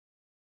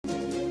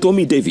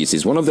Tomi Davies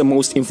is one of the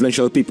most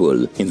influential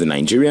people in the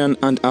Nigerian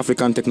and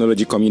African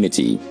technology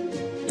community.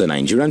 The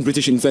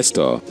Nigerian-British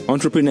investor,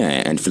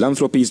 entrepreneur and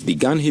philanthropist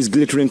began his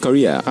glittering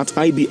career at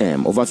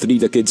IBM over 3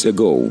 decades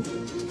ago.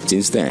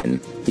 Since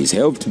then, he's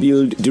helped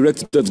build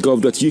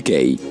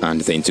direct.gov.uk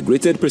and the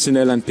Integrated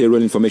Personnel and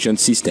Payroll Information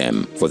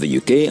System for the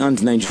UK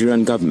and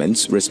Nigerian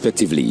governments,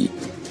 respectively.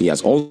 He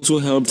has also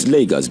helped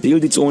Lagos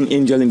build its own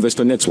angel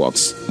investor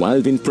networks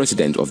while being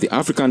president of the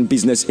African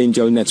Business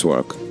Angel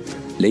Network.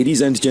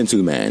 Ladies and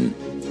gentlemen,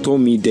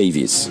 Tomi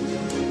Davies.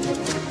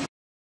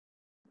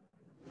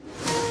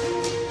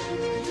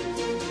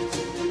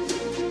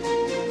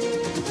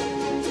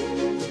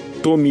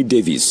 Tomi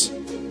Davies.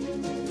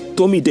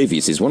 Tomi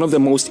Davies is one of the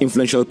most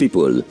influential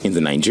people in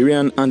the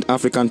Nigerian and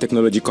African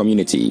technology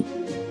community.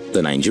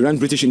 The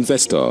Nigerian-British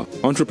investor,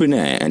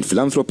 entrepreneur and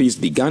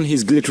philanthropist began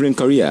his glittering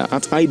career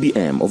at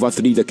IBM over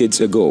 3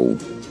 decades ago.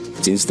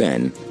 Since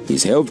then,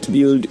 he's helped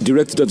build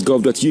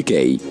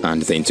direct.gov.uk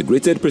and the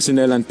Integrated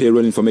Personnel and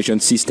Payroll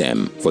Information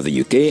System for the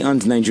UK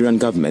and Nigerian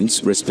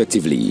governments,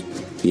 respectively.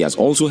 He has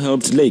also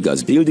helped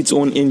Lagos build its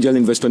own angel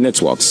investor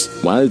networks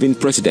while being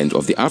president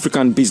of the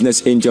African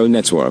Business Angel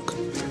Network.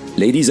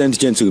 Ladies and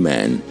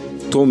gentlemen,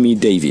 Tomi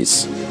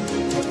Davies.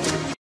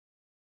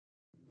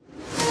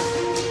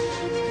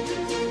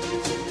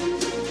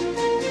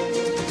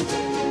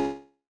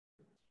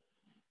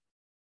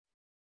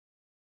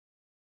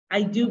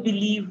 I do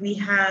believe we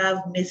have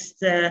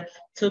Mr.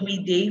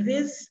 Tomi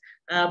Davies.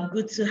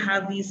 Good to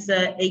have you,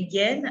 sir,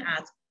 again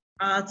at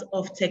Art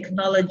of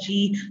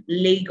Technology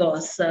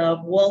Lagos.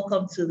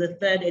 Welcome to the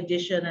 3rd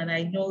edition, and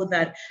I know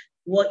that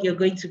what you're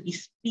going to be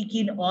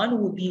speaking on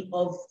will be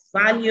of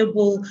a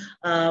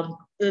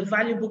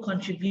valuable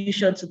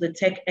contribution to the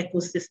tech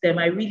ecosystem.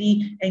 I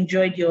really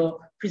enjoyed your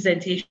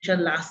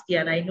presentation last year,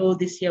 and I know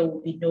this year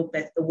will be no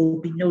better,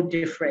 will be no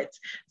different.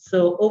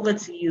 So over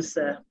to you,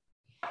 sir.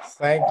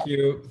 Thank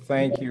you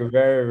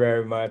very,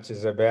 very much,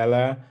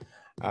 Isabella.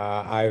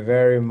 I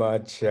very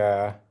much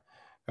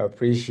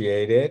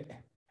appreciate it.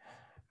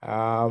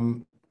 I've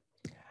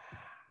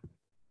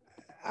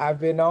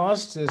been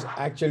asked to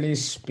actually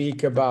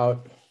speak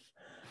about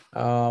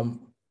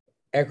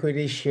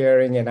equity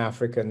sharing in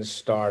African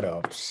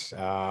startups.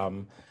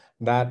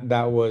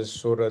 That was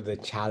sort of the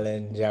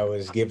challenge I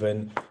was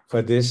given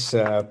for this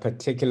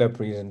particular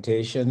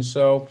presentation.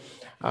 So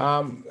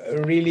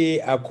really,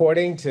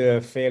 according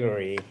to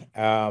Failery,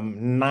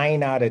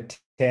 9 out of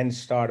 10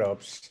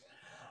 startups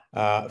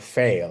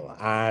fail.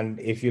 And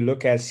if you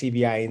look at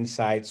CBI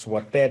Insights,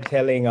 what they're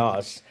telling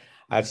us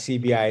at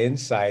CBI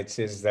Insights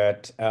is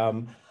that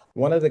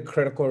one of the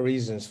critical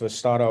reasons for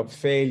startup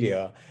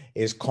failure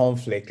is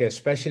conflict,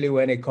 especially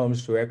when it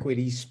comes to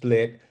equity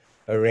split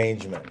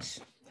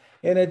arrangements.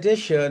 In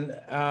addition,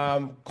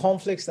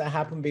 conflicts that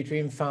happen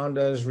between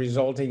founders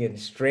resulting in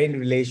strained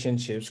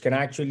relationships can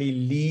actually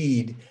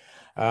lead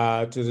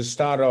to the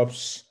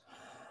startups.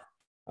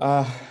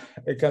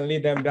 It can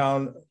lead them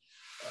down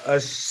a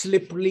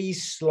slippery,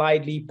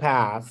 slidey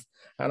path.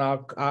 And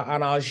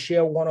I'll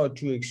share 1 or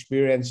 2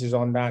 experiences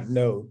on that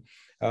note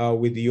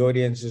with the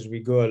audience as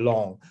we go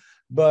along.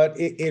 But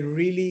it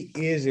really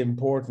is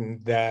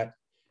important that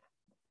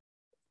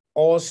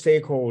all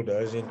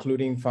stakeholders,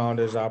 including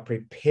founders, are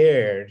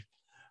prepared,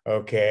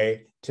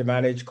 okay, to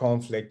manage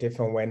conflict if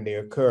and when they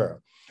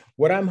occur.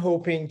 What I'm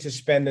hoping to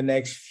spend the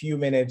next few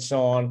minutes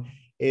on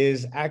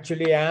is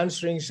actually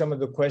answering some of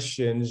the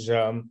questions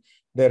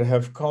that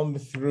have come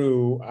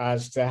through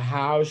as to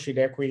how should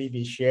equity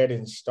be shared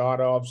in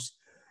startups.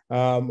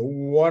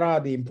 What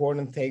are the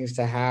important things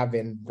to have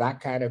in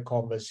that kind of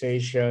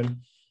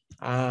conversation?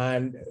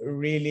 And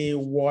really,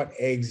 what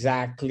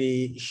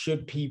exactly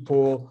should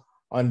people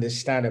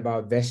understand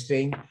about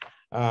vesting?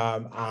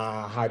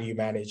 How do you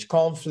manage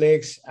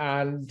conflicts?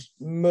 And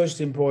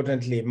most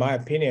importantly, in my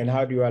opinion,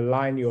 how do you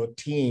align your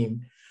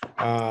team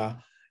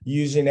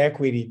using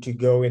equity to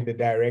go in the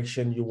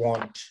direction you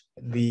want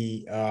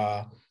the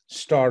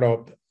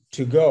startup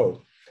to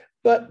go?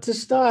 But to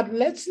start,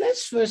 let's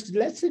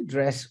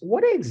address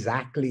what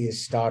exactly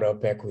is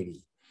startup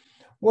equity.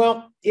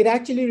 Well, it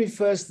actually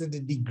refers to the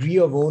degree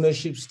of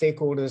ownership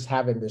stakeholders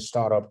have in the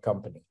startup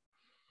company.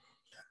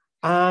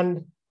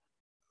 And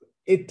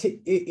it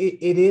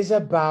is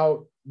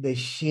about the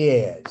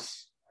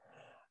shares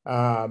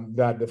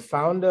that the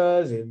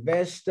founders,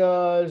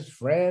 investors,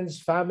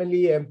 friends,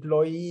 family,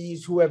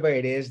 employees, whoever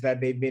it is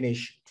that they've been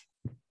issued.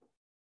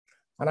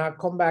 And I'll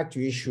come back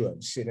to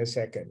issuance in a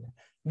second.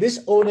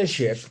 This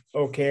ownership,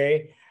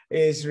 okay,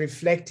 is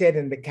reflected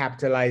in the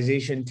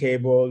capitalization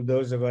table.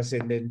 Those of us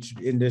in the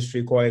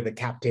industry call it the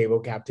cap table,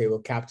 cap table,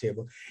 cap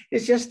table.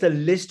 It's just a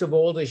list of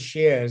all the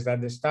shares that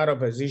the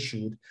startup has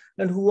issued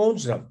and who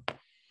owns them.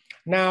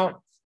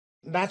 Now,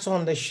 that's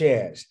on the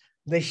shares.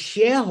 The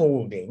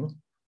shareholding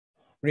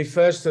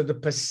refers to the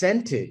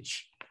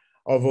percentage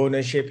of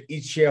ownership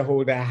each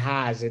shareholder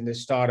has in the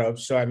startup.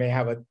 So I may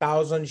have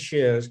 1,000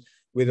 shares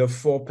with a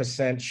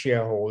 4%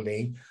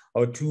 shareholding,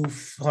 or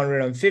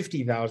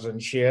 250,000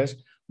 shares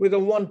with a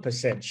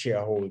 1%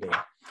 shareholding.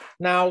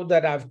 Now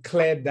that I've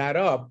cleared that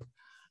up,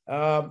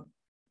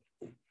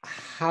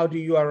 how do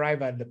you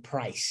arrive at the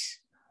price?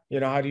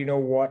 How do you know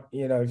what,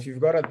 if you've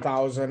got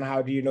 1,000,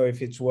 how do you know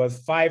if it's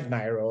worth 5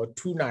 naira or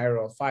 2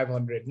 naira or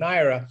 500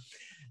 naira?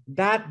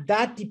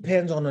 That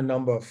depends on a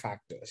number of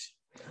factors.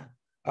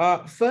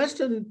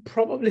 First and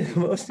probably the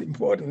most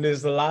important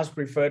is the last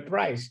preferred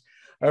price.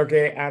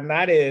 Okay, and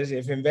that is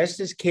if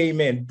investors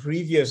came in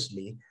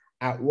previously,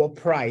 at what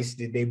price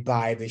did they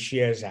buy the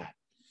shares at?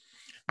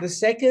 The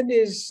second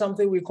is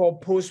something we call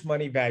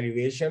post-money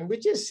valuation,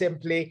 which is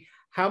simply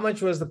how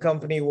much was the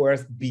company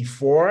worth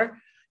before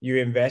you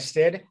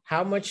invested?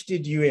 How much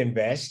did you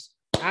invest?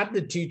 Add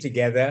the two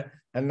together,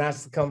 and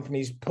that's the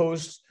company's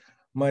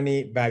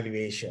post-money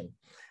valuation.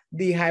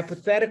 The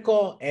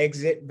hypothetical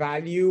exit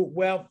value,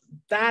 well,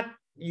 that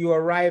you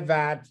arrive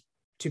at,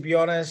 to be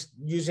honest,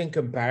 using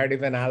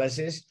comparative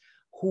analysis.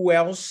 Who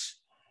else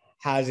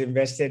has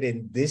invested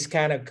in this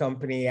kind of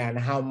company and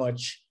how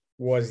much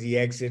was the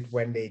exit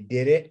when they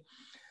did it?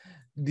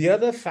 The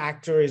other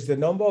factor is the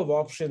number of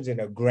options in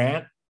a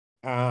grant.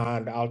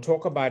 And I'll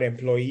talk about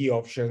employee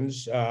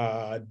options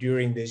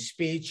during this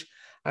speech.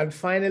 And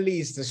finally,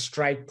 is the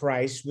strike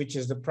price, which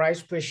is the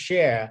price per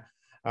share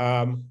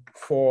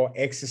for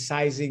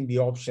exercising the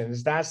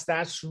options.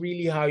 That's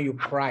really how you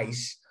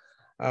price.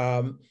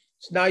 So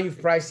now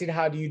you've priced it,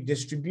 how do you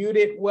distribute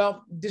it?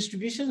 Well,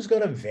 distribution is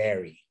going to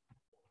vary.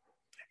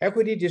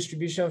 Equity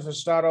distribution for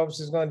startups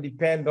is going to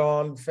depend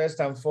on, first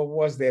and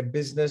foremost, their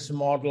business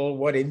model,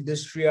 what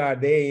industry are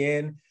they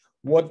in,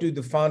 what do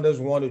the founders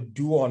want to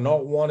do or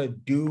not want to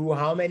do,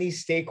 how many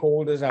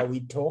stakeholders are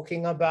we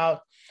talking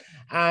about?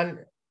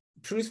 And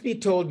truth be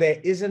told, there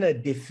isn't a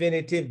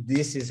definitive,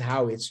 this is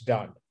how it's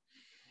done.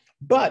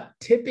 But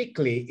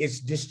typically,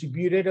 it's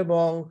distributed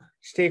among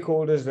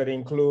stakeholders that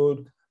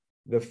include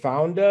the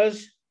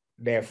founders,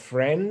 their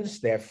friends,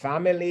 their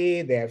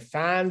family, their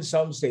fans,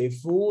 some say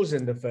fools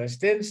in the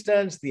first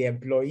instance, the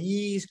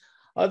employees,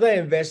 other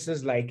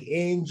investors like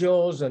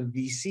angels and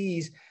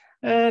VCs,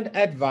 and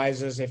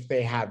advisors if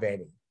they have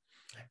any.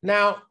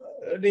 Now,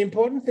 the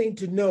important thing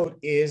to note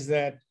is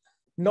that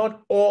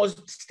not all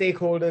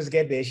stakeholders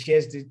get their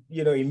shares,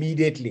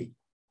 immediately.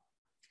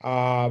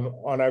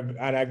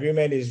 An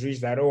agreement is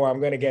reached that, oh, I'm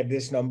going to get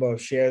this number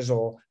of shares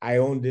or I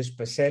own this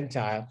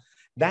percentile.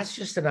 That's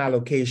just an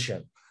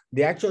allocation.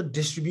 The actual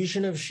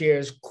distribution of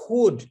shares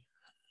could,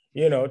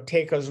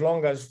 take as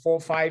long as 4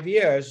 or 5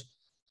 years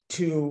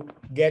to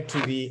get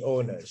to the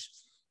owners.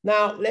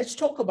 Now, let's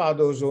talk about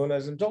those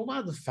owners and talk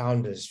about the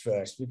founders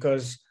first,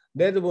 because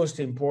they're the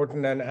most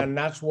important, and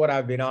that's what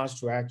I've been asked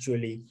to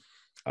actually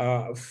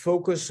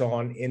focus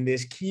on in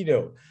this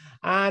keynote.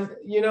 And,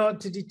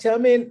 to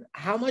determine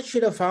how much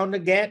should a founder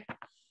get,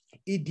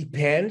 it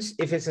depends.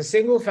 If it's a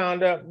single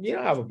founder, you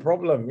don't have a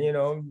problem,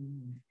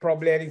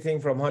 probably anything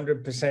from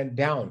 100%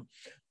 down.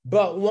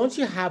 But once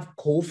you have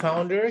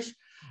co-founders,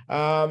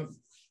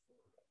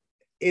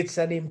 it's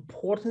an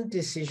important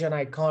decision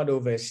I can't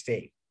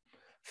overstate.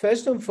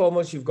 First and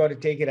foremost, you've got to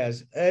take it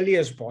as early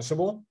as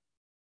possible.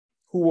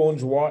 Who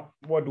owns what?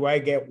 What do I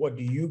get? What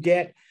do you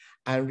get?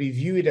 And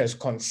review it as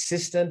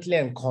consistently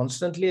and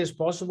constantly as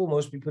possible.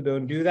 Most people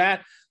don't do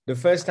that. The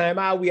first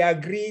time, we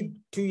agreed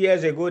 2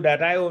 years ago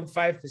that I own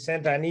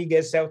 5% and he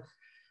gets 7%.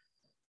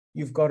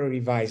 You've got to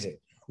revise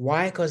it.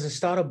 Why? Because the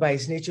startup by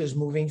its nature is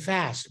moving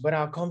fast, but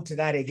I'll come to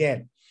that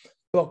again.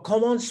 But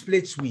common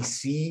splits we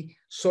see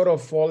sort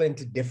of fall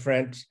into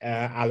different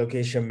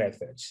allocation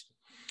methods.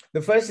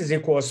 The first is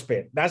equal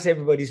split. That's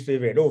everybody's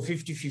favorite. Oh,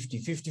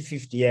 50-50,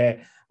 50-50,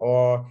 yeah.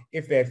 Or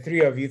if there are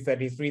 3 of you,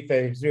 33.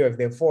 If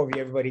there are 4 of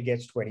you, everybody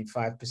gets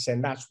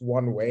 25%. That's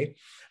one way.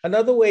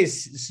 Another way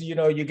is,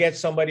 you get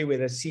somebody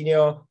with a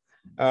senior,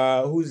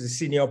 who's the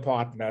senior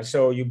partner.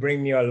 So you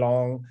bring me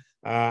along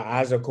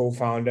as a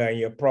co-founder, and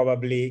you're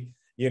probably,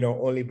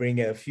 only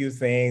bringing a few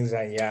things,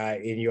 and you're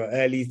in your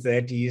early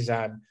 30s,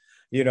 and,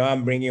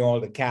 I'm bringing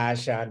all the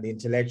cash and the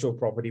intellectual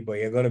property, but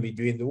you're going to be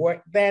doing the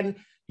work. Then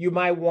you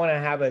might want to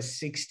have a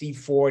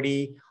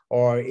 60-40,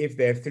 or if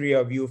there are 3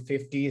 of you,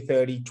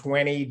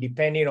 50-30-20,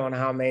 depending on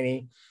how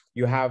many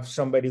you have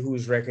somebody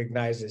who's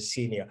recognized as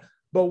senior.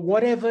 But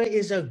whatever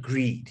is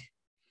agreed,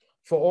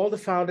 for all the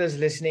founders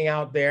listening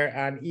out there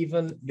and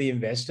even the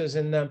investors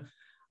in them,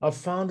 a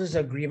founder's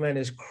agreement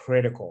is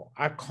critical.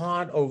 I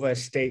can't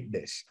overstate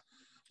this,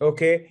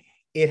 okay?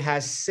 It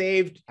has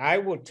saved, I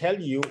will tell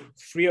you,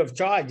 free of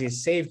charge, it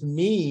saved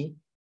me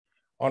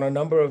on a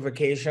number of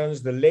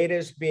occasions, the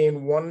latest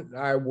being one,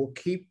 I will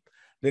keep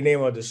the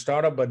name of the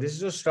startup, but this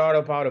is a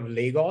startup out of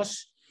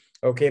Lagos,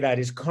 okay, that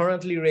is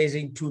currently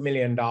raising $2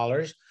 million.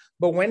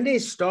 But when they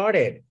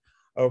started,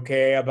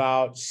 okay,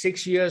 about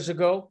 6 years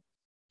ago,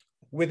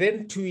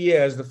 within 2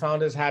 years, the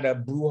founders had a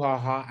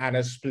brouhaha and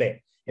a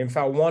split. In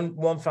fact,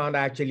 one founder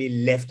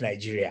actually left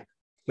Nigeria.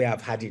 We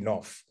have had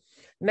enough.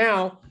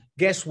 Now,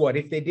 guess what?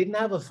 If they didn't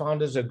have a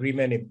founders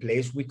agreement in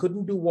place, we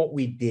couldn't do what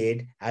we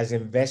did as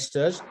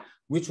investors,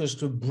 which was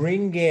to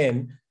bring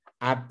in,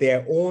 at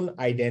their own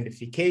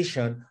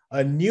identification,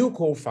 a new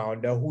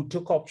co-founder who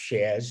took up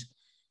shares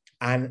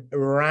and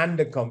ran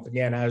the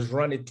company and has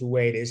run it to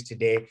where it is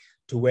today,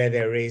 to where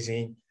they're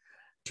raising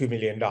 $2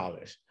 million.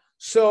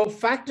 So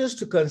factors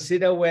to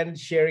consider when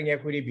sharing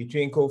equity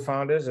between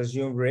co-founders: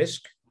 assume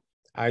risk.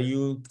 Are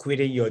you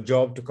quitting your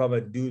job to come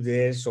and do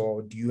this,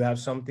 or do you have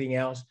something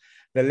else?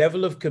 The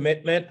level of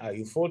commitment: are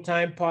you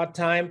full-time,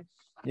 part-time?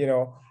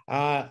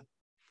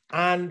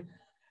 And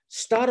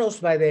startups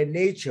by their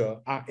nature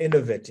are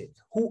innovative.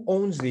 Who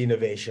owns the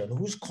innovation?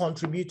 Who's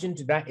contributing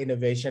to that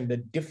innovation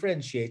that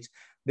differentiates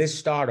this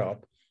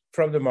startup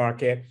from the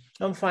market?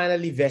 And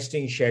finally,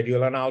 vesting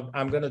schedule. And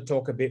I'm going to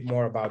talk a bit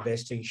more about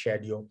vesting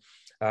schedule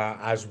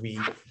as we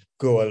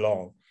go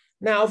along.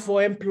 Now,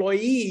 for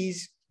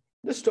employees,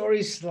 the story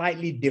is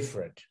slightly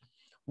different.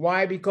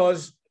 Why?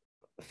 Because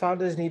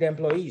founders need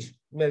employees.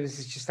 This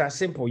is just that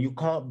simple. You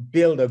can't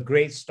build a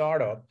great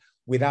startup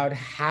without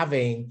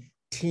having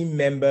team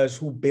members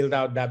who build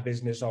out that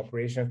business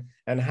operation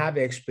and have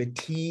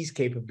expertise,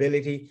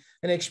 capability,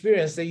 and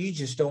experience that you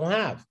just don't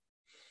have.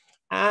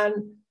 And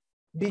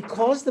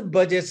because the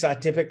budgets are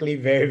typically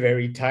very,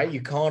 very tight,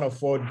 you can't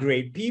afford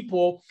great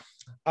people.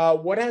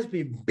 What has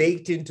been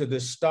baked into the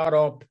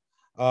startup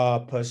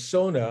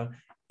persona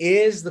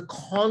is the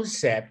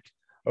concept,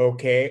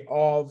 okay,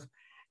 of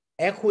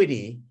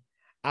equity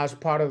as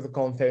part of the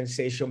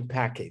compensation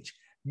package.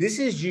 This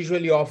is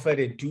usually offered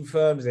in two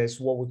forms. There's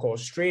what we call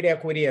straight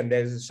equity, and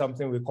there's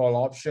something we call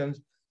options,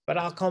 but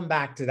I'll come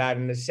back to that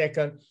in a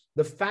second.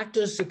 The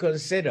factors to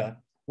consider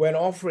when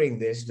offering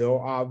this, though,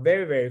 are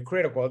very, very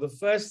critical. The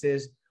first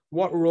is,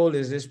 what role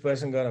is this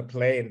person going to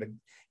play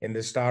in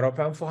the startup,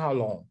 and for how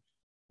long?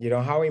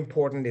 How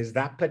important is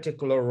that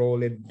particular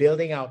role in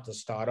building out the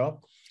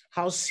startup?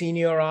 How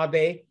senior are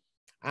they?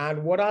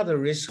 And what are the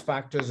risk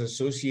factors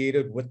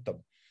associated with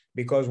them?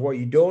 Because what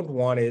you don't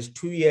want is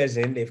 2 years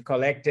in, they've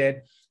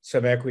collected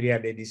some equity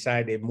and they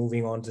decide they're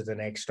moving on to the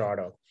next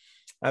startup.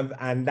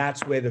 And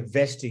that's where the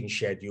vesting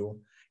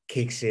schedule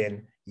kicks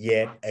in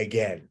yet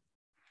again.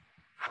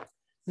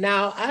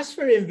 Now, as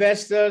for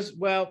investors,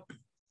 well,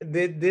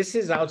 this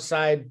is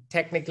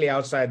technically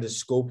outside the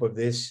scope of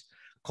this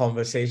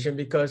conversation,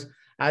 because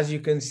as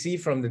you can see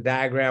from the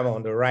diagram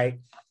on the right,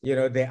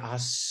 there are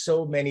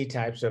so many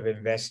types of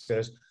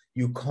investors.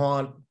 You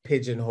can't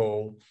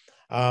pigeonhole.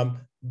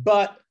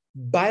 But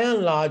by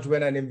and large,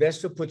 when an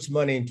investor puts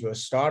money into a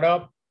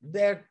startup,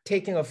 they're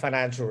taking a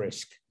financial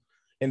risk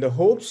in the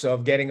hopes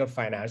of getting a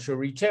financial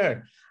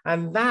return.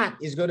 And that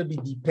is going to be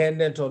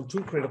dependent on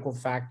two critical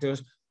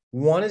factors.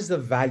 One is the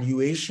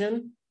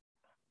valuation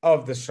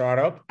of the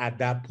startup at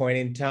that point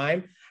in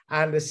time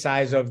and the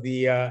size of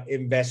the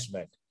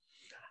investment.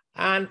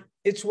 And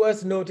it's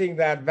worth noting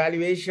that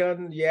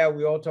valuation, yeah,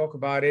 we all talk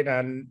about it.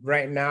 And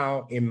right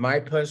now, in my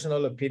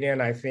personal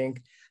opinion, I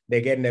think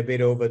they're getting a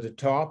bit over the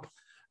top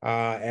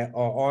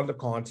on the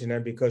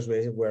continent because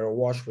we're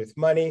awash with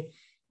money.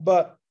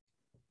 But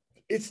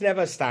it's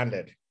never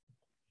standard.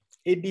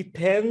 It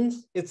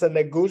depends. It's a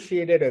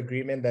negotiated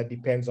agreement that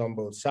depends on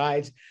both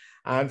sides.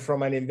 And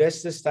from an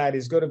investor side,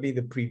 it's going to be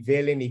the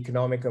prevailing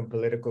economic and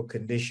political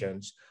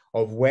conditions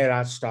of where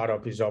that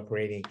startup is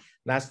operating.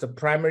 That's the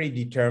primary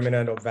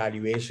determinant of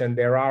valuation.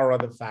 There are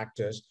other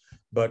factors,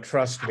 but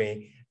trust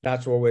me,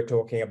 that's what we're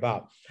talking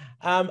about.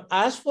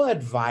 As for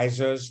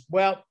advisors,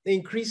 well,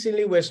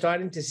 increasingly, we're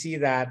starting to see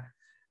that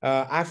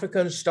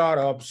African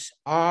startups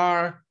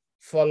are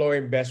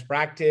following best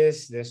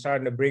practice. They're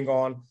starting to bring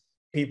on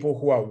people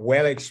who are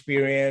well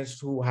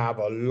experienced, who have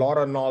a lot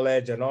of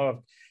knowledge and a lot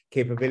of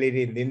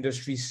capability in the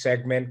industry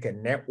segment,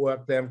 can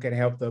network them, can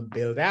help them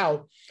build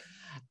out.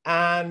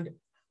 And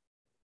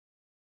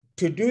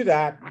to do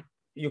that,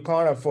 you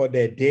can't afford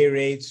their day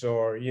rates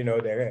or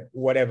their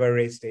whatever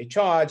rates they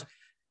charge.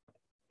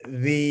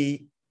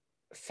 The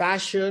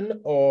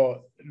fashion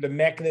or the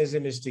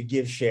mechanism is to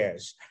give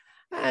shares.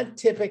 And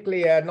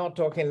typically, not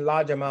talking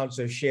large amounts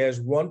of shares,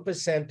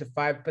 1% to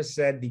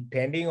 5%,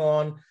 depending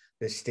on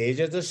the stage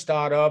of the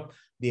startup,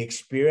 the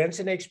experience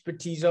and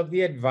expertise of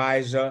the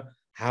advisor,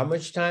 how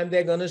much time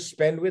they're going to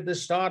spend with the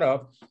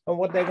startup, and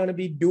what they're going to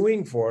be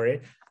doing for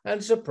it.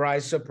 And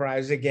surprise,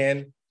 surprise,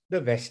 again, the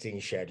vesting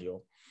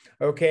schedule.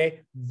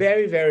 Okay,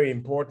 very, very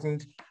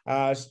important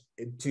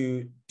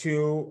to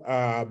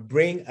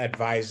bring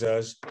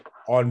advisors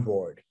on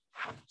board.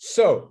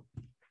 So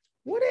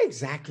what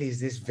exactly is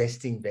this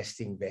vesting?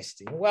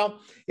 Well,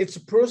 it's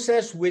a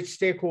process which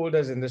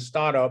stakeholders in the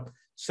startup,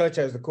 such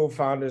as the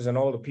co-founders and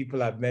all the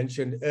people I've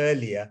mentioned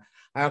earlier,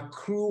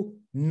 accrue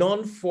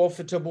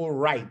non-forfeitable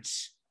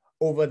rights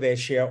over their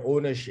share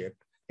ownership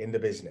in the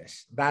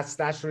business.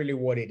 That's really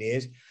what it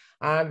is.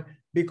 And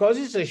because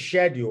it's a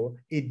schedule,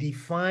 it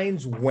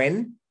defines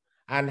when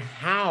and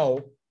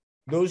how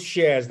those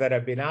shares that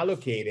have been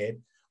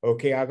allocated,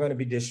 okay, are going to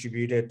be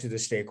distributed to the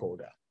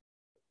stakeholder.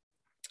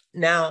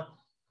 Now,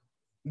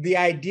 the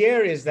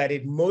idea is that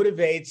it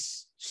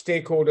motivates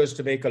stakeholders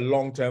to make a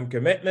long-term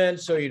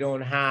commitment, so you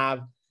don't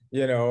have,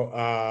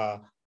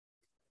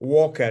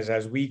 walkers,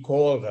 as we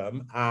call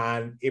them,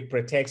 and it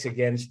protects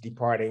against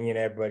departing,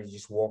 everybody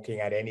just walking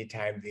at any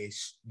time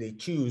they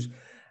choose.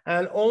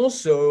 And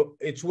also,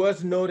 it's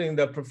worth noting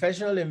that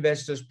professional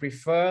investors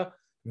prefer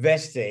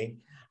vesting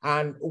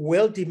and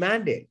will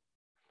demand it,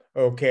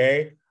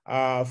 okay?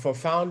 for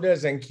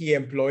founders and key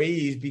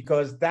employees,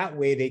 because that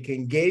way they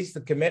can gauge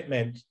the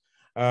commitment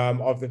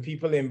of the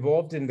people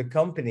involved in the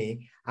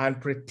company and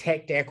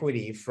protect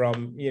equity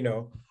from,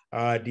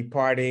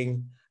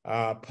 departing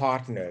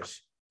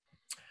partners.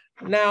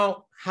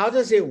 Now, how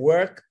does it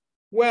work?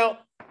 Well,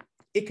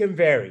 it can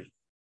vary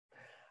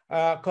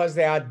because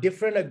there are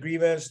different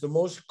agreements. The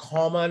most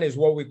common is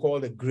what we call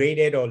the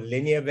graded or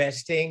linear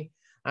vesting.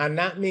 And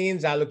that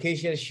means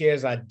allocation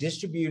shares are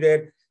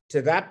distributed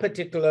to that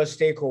particular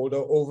stakeholder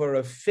over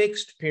a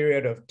fixed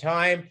period of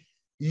time,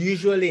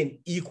 usually in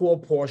equal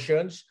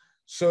portions,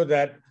 so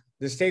that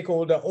the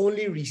stakeholder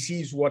only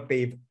receives what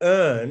they've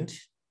earned,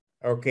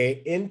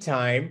 okay, in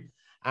time.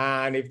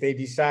 And if they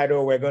decide,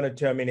 oh, we're going to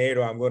terminate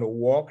or I'm going to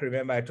walk,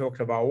 remember I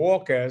talked about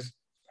walkers,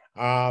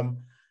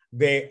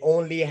 they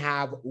only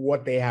have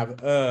what they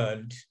have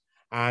earned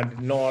and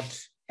not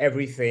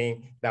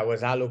everything that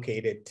was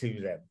allocated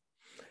to them.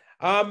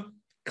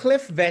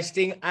 Cliff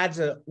vesting adds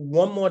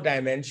one more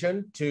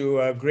dimension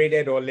to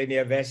graded or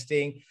linear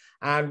vesting.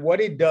 And what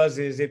it does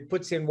is it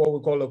puts in what we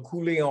call a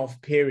cooling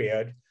off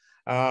period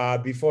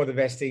before the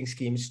vesting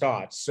scheme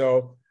starts.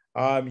 So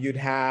you'd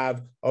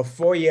have a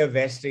 4-year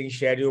vesting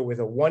schedule with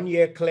a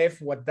 1-year cliff.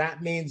 What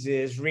that means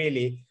is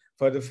really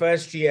for the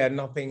first year,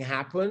 nothing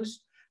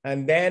happens.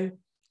 And then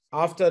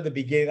after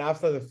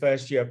the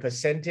first year, a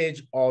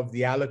percentage of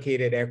the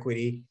allocated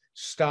equity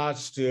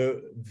starts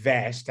to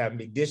vest and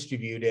be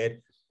distributed.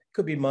 It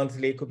could be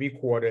monthly, it could be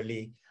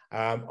quarterly,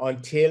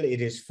 until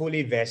it is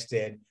fully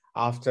vested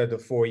after the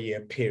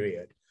 4-year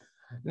period.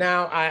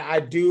 Now, I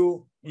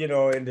do,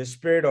 in the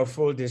spirit of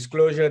full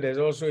disclosure, there's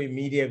also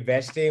immediate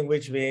vesting,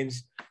 which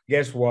means,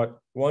 guess what?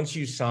 Once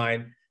you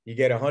sign, you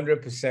get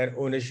 100%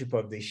 ownership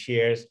of the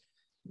shares.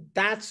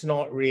 That's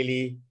not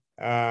really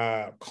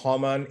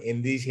common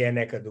in these here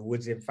neck of the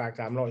woods. In fact,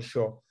 I'm not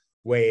sure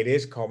where it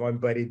is common,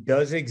 but it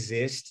does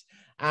exist.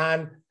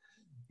 And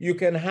you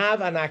can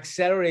have an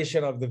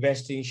acceleration of the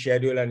vesting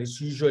schedule, and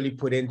it's usually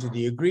put into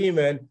the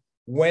agreement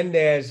when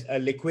there's a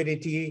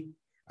liquidity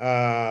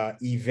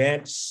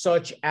event,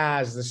 such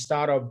as the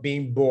startup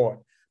being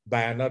bought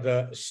by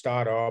another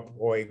startup,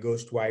 or it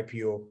goes to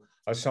IPO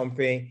or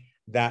something.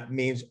 That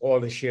means all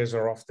the shares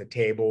are off the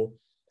table.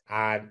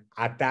 And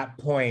at that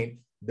point,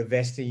 the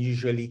vesting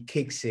usually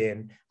kicks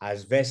in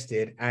as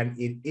vested, and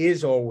it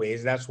is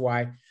always, that's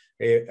why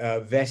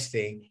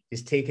vesting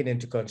is taken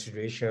into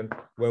consideration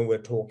when we're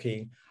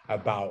talking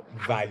about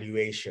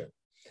valuation.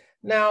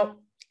 Now,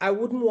 I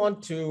wouldn't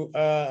want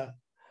to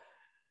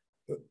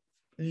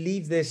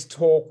leave this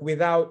talk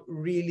without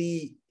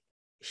really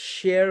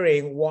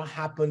sharing what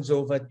happens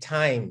over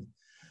time,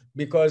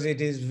 because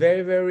it is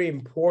very, very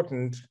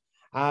important,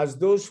 as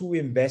those who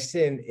invest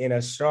in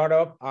a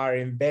startup are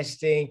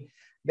investing,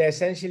 they're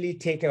essentially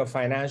taking a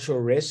financial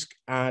risk,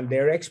 and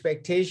their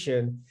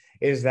expectation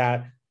is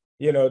that,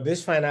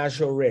 this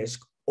financial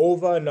risk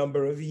over a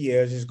number of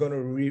years is going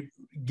to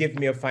give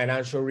me a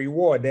financial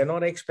reward. They're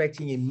not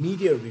expecting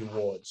immediate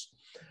rewards.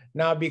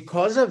 Now,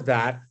 because of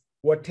that,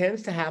 what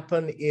tends to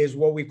happen is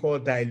what we call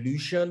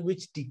dilution,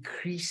 which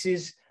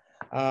decreases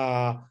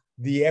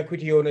the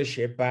equity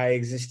ownership by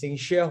existing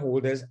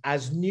shareholders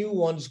as new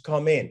ones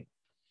come in.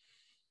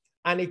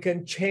 And it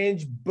can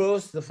change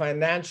both the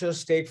financial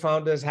stake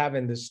founders have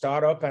in the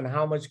startup and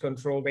how much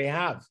control they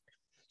have.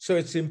 So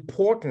it's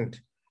important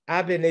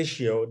ab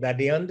initio that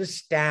they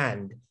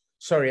understand,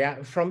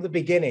 from the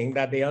beginning,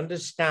 that they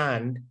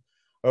understand,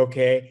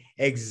 okay,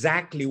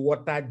 exactly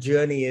what that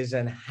journey is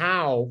and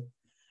how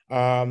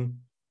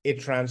it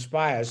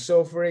transpires.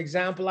 So for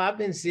example, I've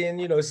been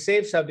seeing,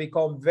 safes have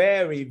become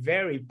very,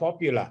 very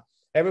popular.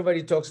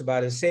 Everybody talks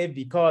about a safe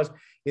because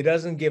it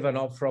doesn't give an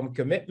upfront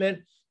commitment.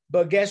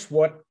 But guess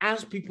what?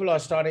 As people are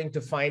starting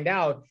to find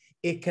out,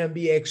 it can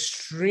be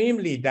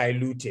extremely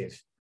dilutive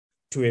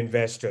to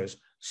investors.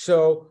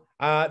 So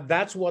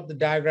that's what the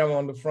diagram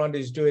on the front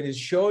is doing, is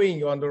showing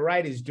you, on the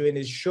right is doing,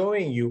 is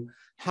showing you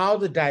how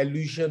the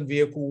dilution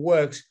vehicle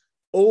works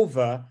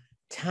over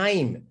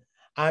time.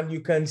 And you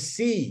can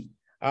see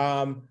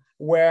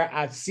where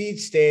at seed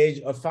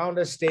stage, a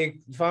founder's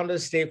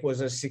stake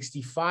was a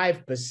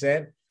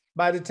 65%.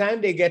 By the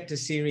time they get to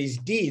Series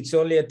D, it's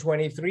only a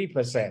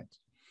 23%.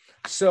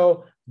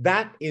 So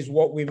that is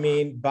what we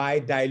mean by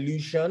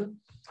dilution.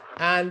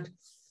 And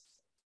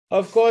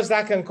of course,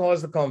 that can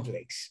cause the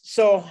conflicts.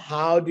 So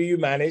how do you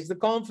manage the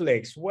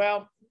conflicts?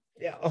 Well,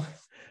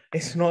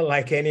 it's not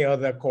like any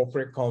other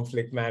corporate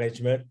conflict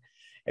management.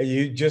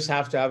 You just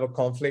have to have a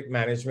conflict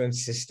management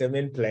system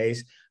in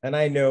place. And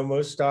I know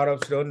most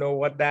startups don't know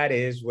what that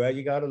is. Well,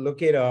 you got to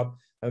look it up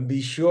and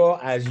be sure,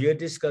 as you're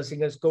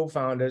discussing as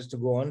co-founders to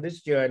go on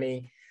this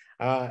journey,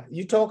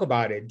 you talk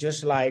about it,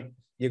 just like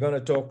you're going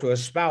to talk to a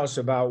spouse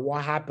about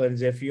what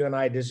happens if you and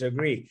I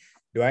disagree.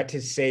 Do I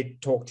just say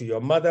talk to your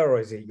mother, or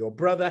is it your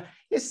brother?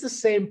 It's the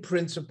same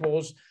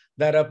principles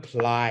that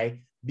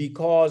apply,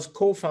 because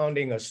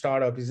co-founding a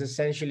startup is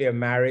essentially a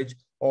marriage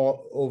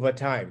or over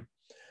time.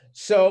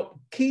 So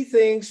key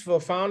things for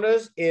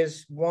founders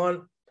is,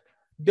 one,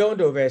 don't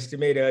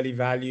overestimate early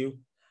value.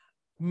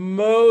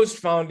 Most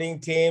founding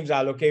teams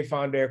allocate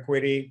founder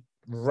equity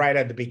right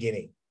at the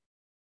beginning,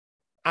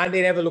 and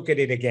they never look at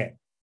it again,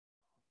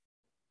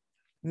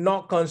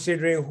 not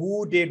considering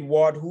who did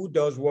what, who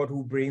does what,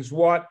 who brings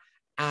what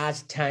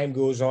as time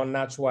goes on.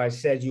 That's why I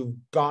said you've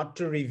got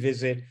to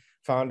revisit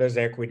founders'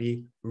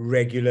 equity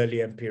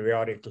regularly and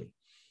periodically,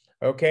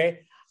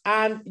 okay?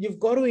 And you've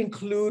got to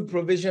include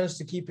provisions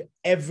to keep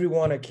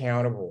everyone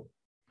accountable.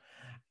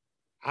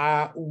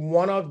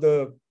 One of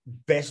the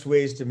best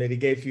ways to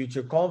mitigate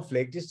future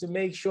conflict is to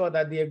make sure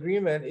that the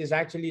agreement is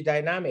actually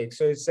dynamic.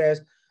 So it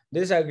says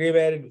this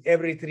agreement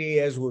every 3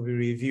 years will be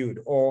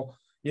reviewed, or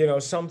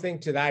something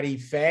to that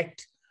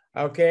effect,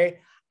 okay?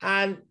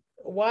 And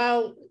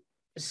while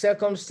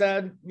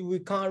circumstance, we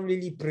can't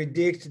really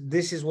predict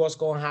this is what's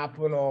going to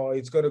happen or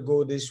it's going to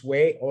go this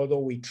way, although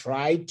we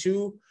try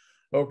to,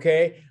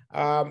 okay?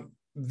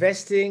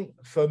 Vesting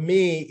for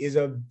me is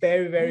a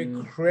very, very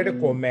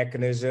critical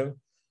mechanism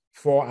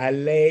for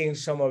allaying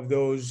some of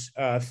those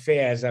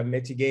fears and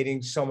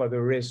mitigating some of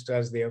the risks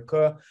as they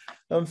occur.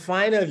 And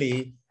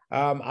finally,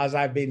 as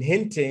I've been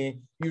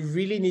hinting, you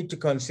really need to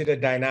consider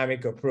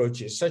dynamic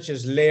approaches, such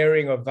as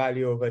layering of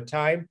value over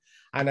time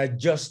and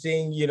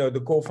adjusting,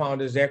 the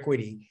co-founder's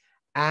equity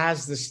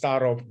as the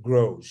startup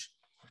grows.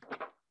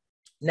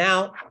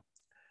 Now,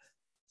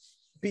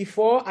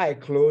 before I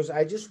close,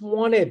 I just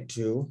wanted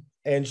to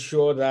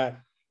ensure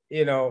that,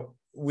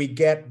 we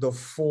get the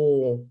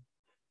full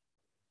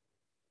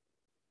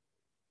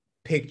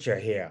picture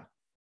here.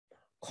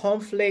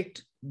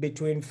 Conflict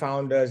between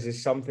founders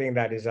is something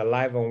that is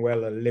alive and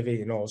well and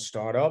living in all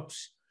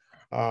startups.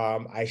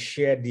 I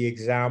shared the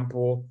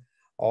example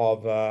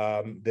of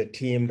the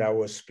team that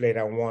was split,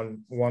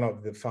 and one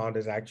of the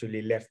founders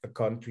actually left the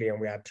country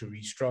and we had to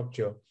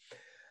restructure.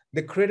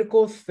 The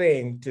critical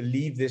thing to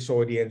leave this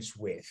audience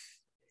with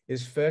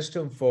is, first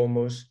and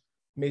foremost,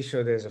 make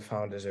sure there's a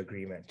founders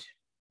agreement.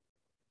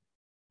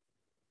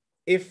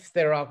 If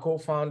there are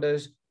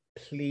co-founders,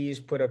 please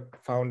put a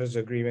founders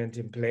agreement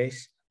in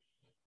place.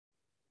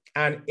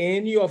 And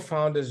in your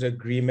founders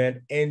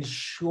agreement,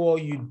 ensure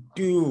you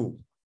do,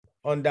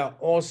 under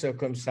all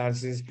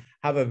circumstances,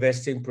 have a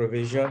vesting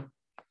provision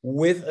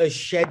with a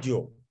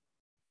schedule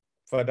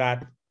for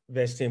that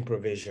vesting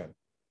provision.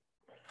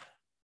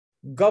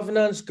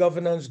 Governance,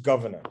 governance,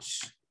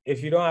 governance.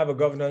 If you don't have a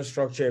governance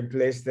structure in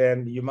place,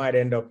 then you might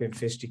end up in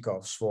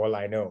fisticuffs, for all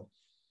I know.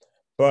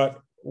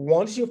 But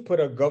once you've put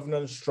a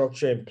governance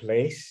structure in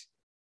place,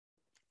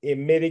 it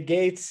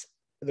mitigates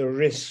the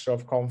risks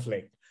of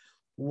conflict.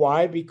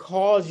 Why?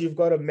 Because you've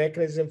got a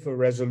mechanism for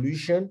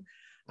resolution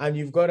and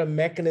you've got a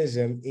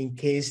mechanism in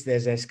case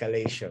there's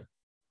escalation.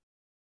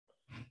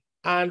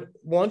 And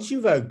once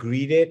you've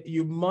agreed it,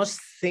 you must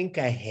think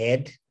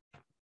ahead.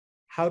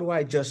 How do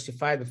I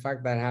justify the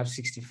fact that I have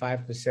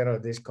 65%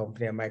 of this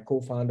company and my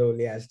co-founder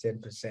only has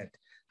 10%?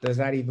 Does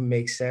that even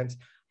make sense?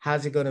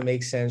 How's it going to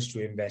make sense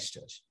to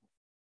investors?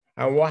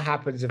 And what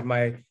happens if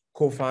my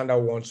co-founder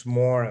wants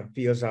more and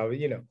feels how,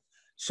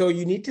 So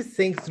you need to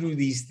think through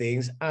these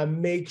things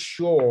and make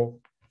sure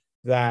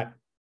that,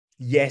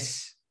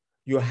 yes,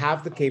 you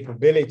have the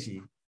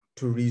capability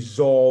to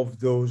resolve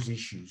those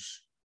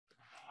issues.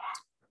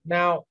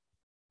 Now,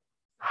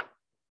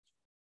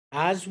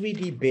 as we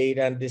debate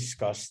and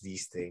discuss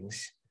these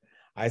things,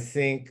 I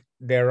think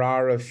there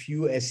are a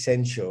few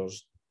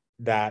essentials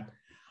that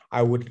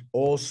I would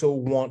also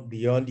want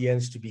the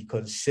audience to be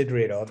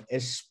considerate of,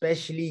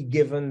 especially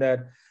given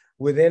that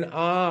within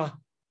our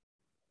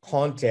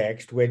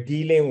context, we're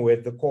dealing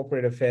with the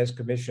Corporate Affairs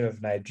Commission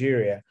of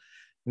Nigeria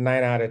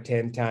 9 out of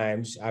 10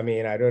 times. I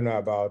mean, I don't know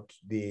about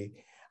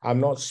I'm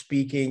not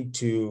speaking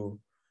to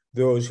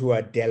those who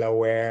are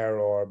Delaware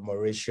or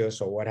Mauritius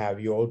or what have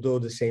you, although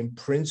the same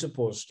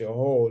principles still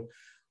hold.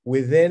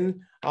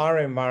 Within our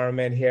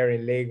environment here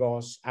in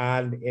Lagos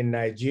and in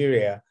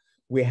Nigeria,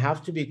 we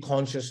have to be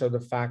conscious of the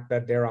fact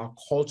that there are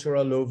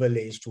cultural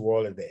overlays to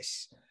all of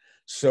this.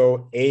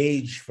 So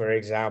age, for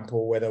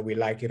example, whether we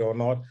like it or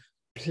not,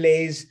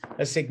 plays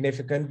a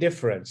significant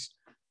difference.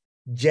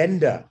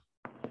 Gender.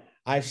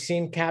 I've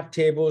seen cap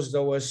tables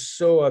that were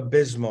so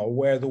abysmal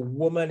where the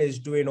woman is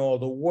doing all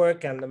the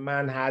work and the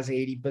man has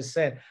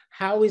 80%.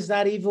 How is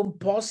that even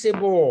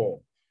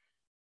possible?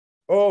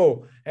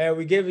 Oh, and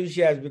we gave him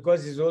shares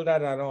because he's older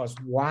than us.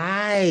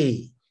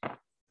 Why?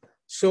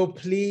 So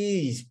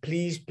please,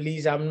 please,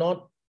 please, I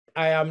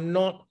am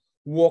not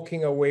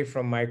walking away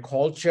from my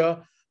culture,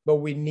 but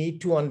we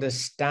need to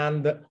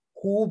understand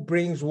who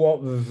brings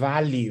what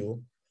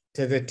value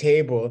to the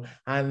table,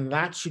 and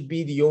that should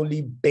be the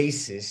only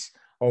basis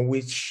on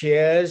which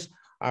shares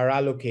are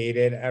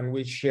allocated and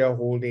which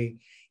shareholding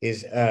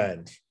is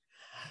earned.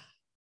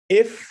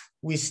 If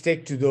we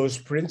stick to those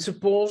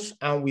principles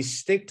and we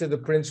stick to the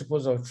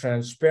principles of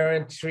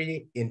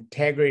transparency,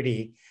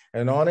 integrity,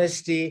 and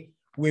honesty,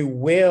 we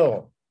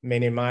will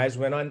minimize,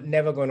 we're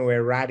never going to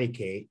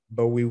eradicate,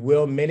 but we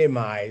will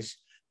minimize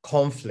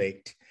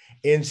conflict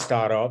in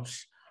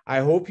startups. I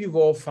hope you've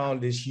all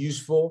found this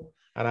useful,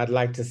 and I'd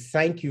like to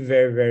thank you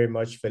very, very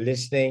much for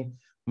listening.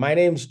 My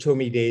name is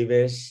Tomi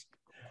Davies,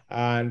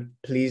 and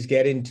please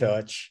get in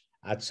touch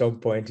at some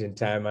point in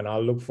time, and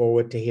I'll look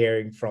forward to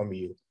hearing from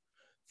you.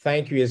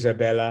 Thank you,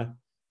 Isabella,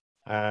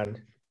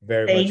 and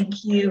very much.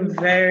 Thank you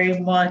very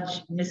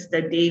much,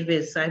 Mr.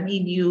 Davis. I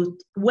mean, you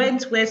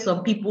went where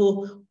some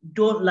people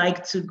don't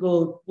like to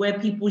go, where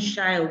people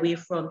shy away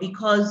from,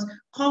 because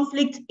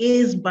conflict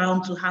is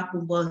bound to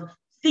happen, but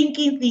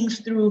thinking things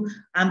through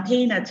and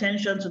paying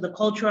attention to the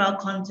cultural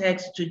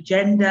context, to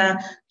gender,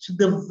 to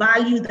the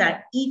value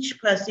that each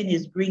person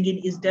is bringing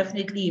is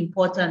definitely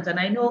important. And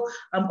I know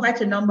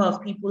quite a number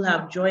of people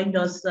have joined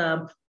us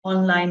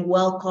online.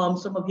 Welcome.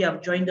 Some of you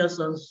have joined us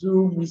on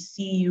Zoom. We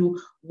see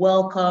you.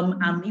 Welcome.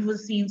 I'm even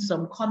seeing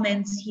some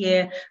comments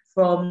here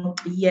from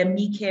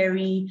Yemi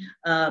Kerry,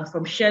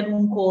 from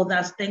Shedunko.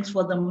 That's thanks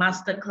for the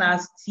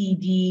masterclass,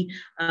 TD.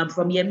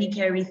 From Yemi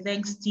Kerry,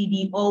 thanks,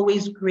 TD.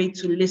 Always great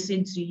to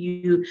listen to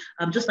you.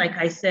 Just like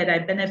I said, I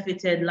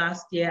benefited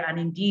last year, and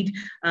indeed,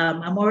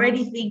 I'm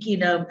already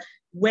thinking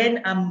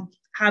when I'm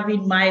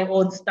having my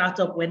own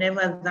startup,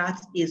 whenever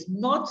that is,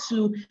 not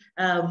to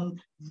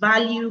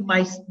value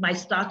my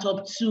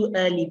startup too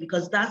early,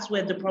 because that's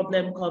where the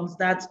problem comes,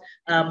 that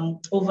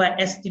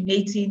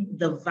overestimating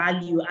the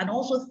value, and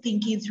also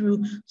thinking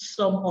through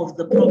some of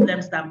the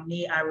problems that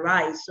may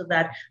arise so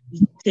that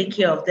we take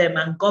care of them.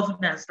 And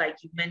governance, like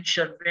you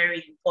mentioned,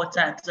 very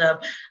important.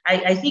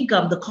 I think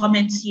the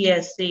comments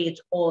here say it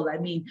all. I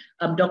mean,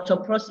 Dr.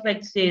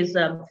 Prospect says,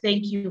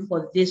 thank you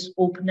for this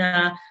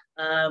opener.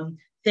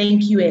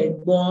 Thank you,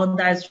 Egbon.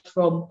 That's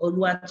from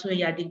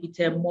Oluwatoye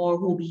Adegbite Moore,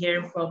 who we'll be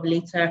hearing from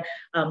later.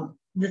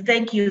 The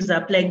thank yous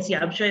are plenty.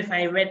 I'm sure if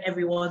I read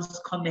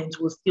everyone's comments,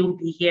 we'll still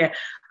be here.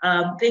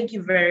 Thank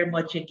you very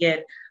much again.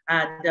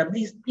 And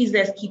please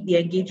let's keep the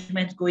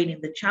engagement going in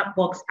the chat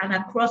box and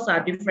across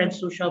our different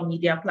social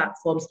media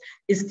platforms.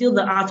 It's still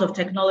the Art of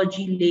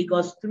Technology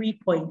Lagos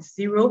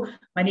 3.0.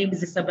 My name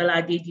is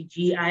Isabella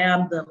Adediji. I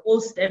am the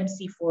host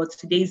MC for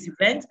today's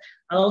event.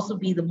 I'll also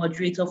be the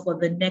moderator for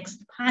the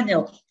next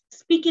panel.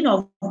 Speaking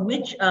of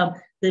which,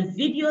 the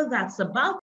video that's about